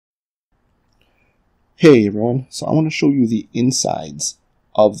Hey everyone, so I want to show you the insides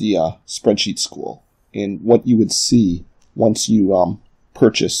of the spreadsheet school and what you would see once you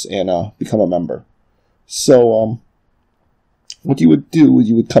purchase and become a member. So what you would do is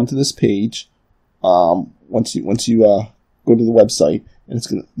you would come to this page once you go to the website, and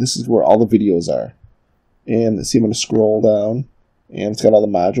this is where all the videos are. And see, I'm going to scroll down, and it's got all the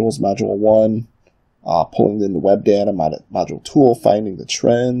modules. Module 1, pulling in the web data. Module 2, finding the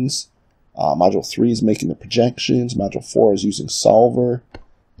trends. Module 3 is making the projections. Module 4 is using Solver.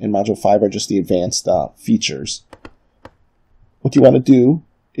 And Module 5 are just the advanced features. What you want to do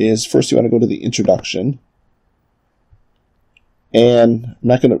is first you want to go to the introduction. And I'm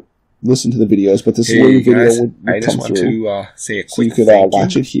not going to listen to the videos, but this is where your video would come through. I just want to say a quick so you could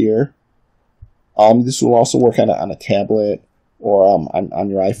watch it here. This will also work on a tablet or on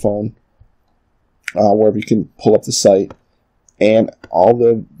your iPhone, wherever you can pull up the site. And all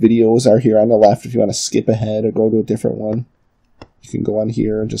the videos are here on the left. If you want to skip ahead or go to a different one, you can go on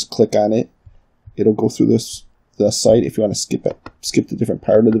here and just click on it. It'll go through the site. If you want to skip the different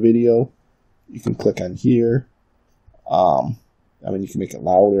part of the video, you can click on here. You can make it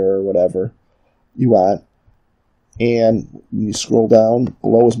louder or whatever you want. And when you scroll down,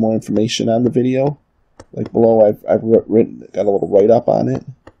 below is more information on the video. Like below, I've got a little write-up on it.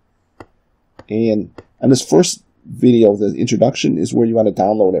 And on this first video, the introduction, is where you want to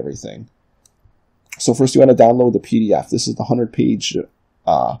download everything. So first you want to download the PDF. This is the 100-page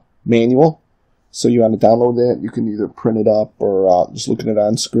manual. So you want to download that. You can either print it up or just look at it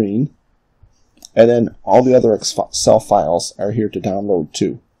on screen. And then all the other Excel files are here to download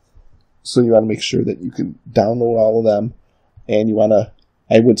too. So you want to make sure that you can download all of them. And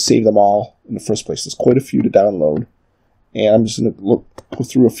I would save them all in the first place. There's quite a few to download. And I'm just going to go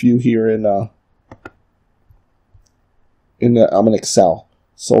through a few here in Excel.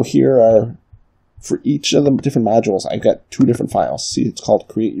 So here are, for each of the different modules, I've got 2 different files. See, it's called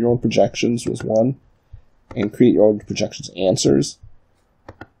Create Your Own Projections was one, and Create Your Own Projections Answers.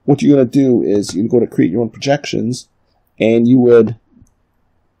 What you're going to do is you go to Create Your Own Projections, and you would,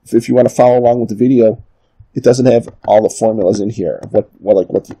 if you want to follow along with the video, it doesn't have all the formulas in here of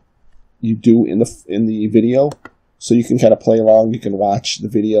what you do in the video. So you can kind of play along. You can watch the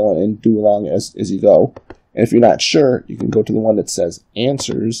video and do along as you go. And if you're not sure, you can go to the one that says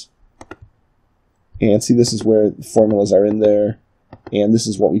Answers. And see, this is where the formulas are in there. And this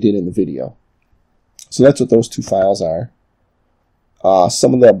is what we did in the video. So that's what those 2 files are.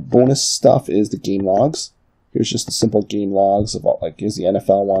 Some of the bonus stuff is the game logs. Here's just the simple game logs of here's the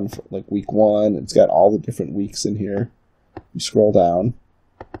NFL one for week 1. It's got all the different weeks in here. You scroll down.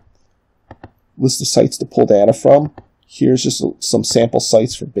 List of sites to pull data from. Here's just some sample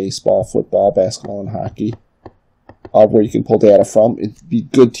sites for baseball, football, basketball, and hockey, where you can pull data from. It'd be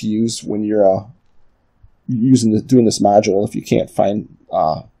good to use when you're doing this module if you can't find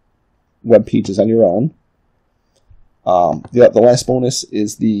web pages on your own. The last bonus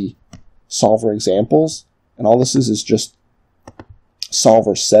is the Solver examples, and all this is just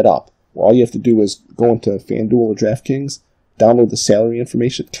Solver setup. Where all you have to do is go into FanDuel or DraftKings, download the salary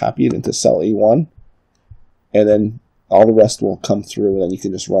information, copy it into cell A1, and then all the rest will come through, and then you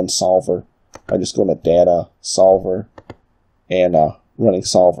can just run Solver by just going to Data, Solver, and running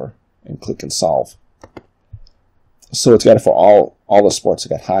Solver, and clicking Solve. So it's got it for all the sports.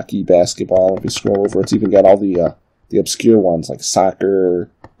 It's got hockey, basketball. If you scroll over, it's even got all the obscure ones like soccer,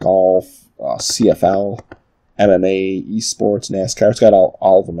 golf, CFL, MMA, esports, NASCAR. It's got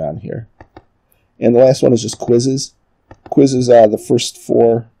all of them on here. And the last one is just quizzes. Quizzes are the first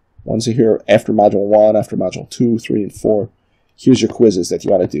 4 ones are here after Module 1, after Module 2, 3, and 4. Here's your quizzes that you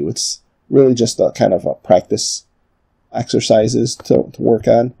want to do. It's really just a kind of a practice exercises to work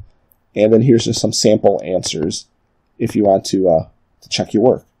on. And then here's just some sample answers if you want to check your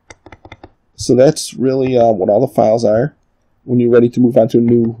work. So that's really what all the files are. When you're ready to move on to a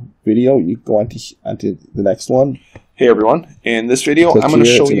new video, you go onto the next one. Hey everyone, in this video I'm going to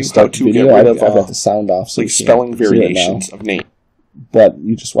show you how to get rid of I've got the sound off, so spelling variations of name. But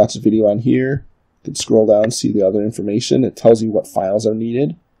you just watch the video on here. You can scroll down and see the other information. It tells you what files are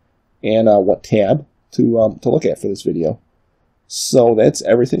needed and what tab to look at for this video. So that's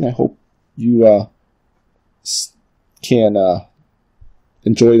everything. I hope you can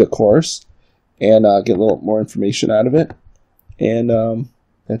enjoy the course and get a little more information out of it. And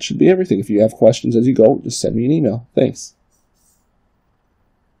that should be everything. If you have questions as you go, just send me an email. Thanks.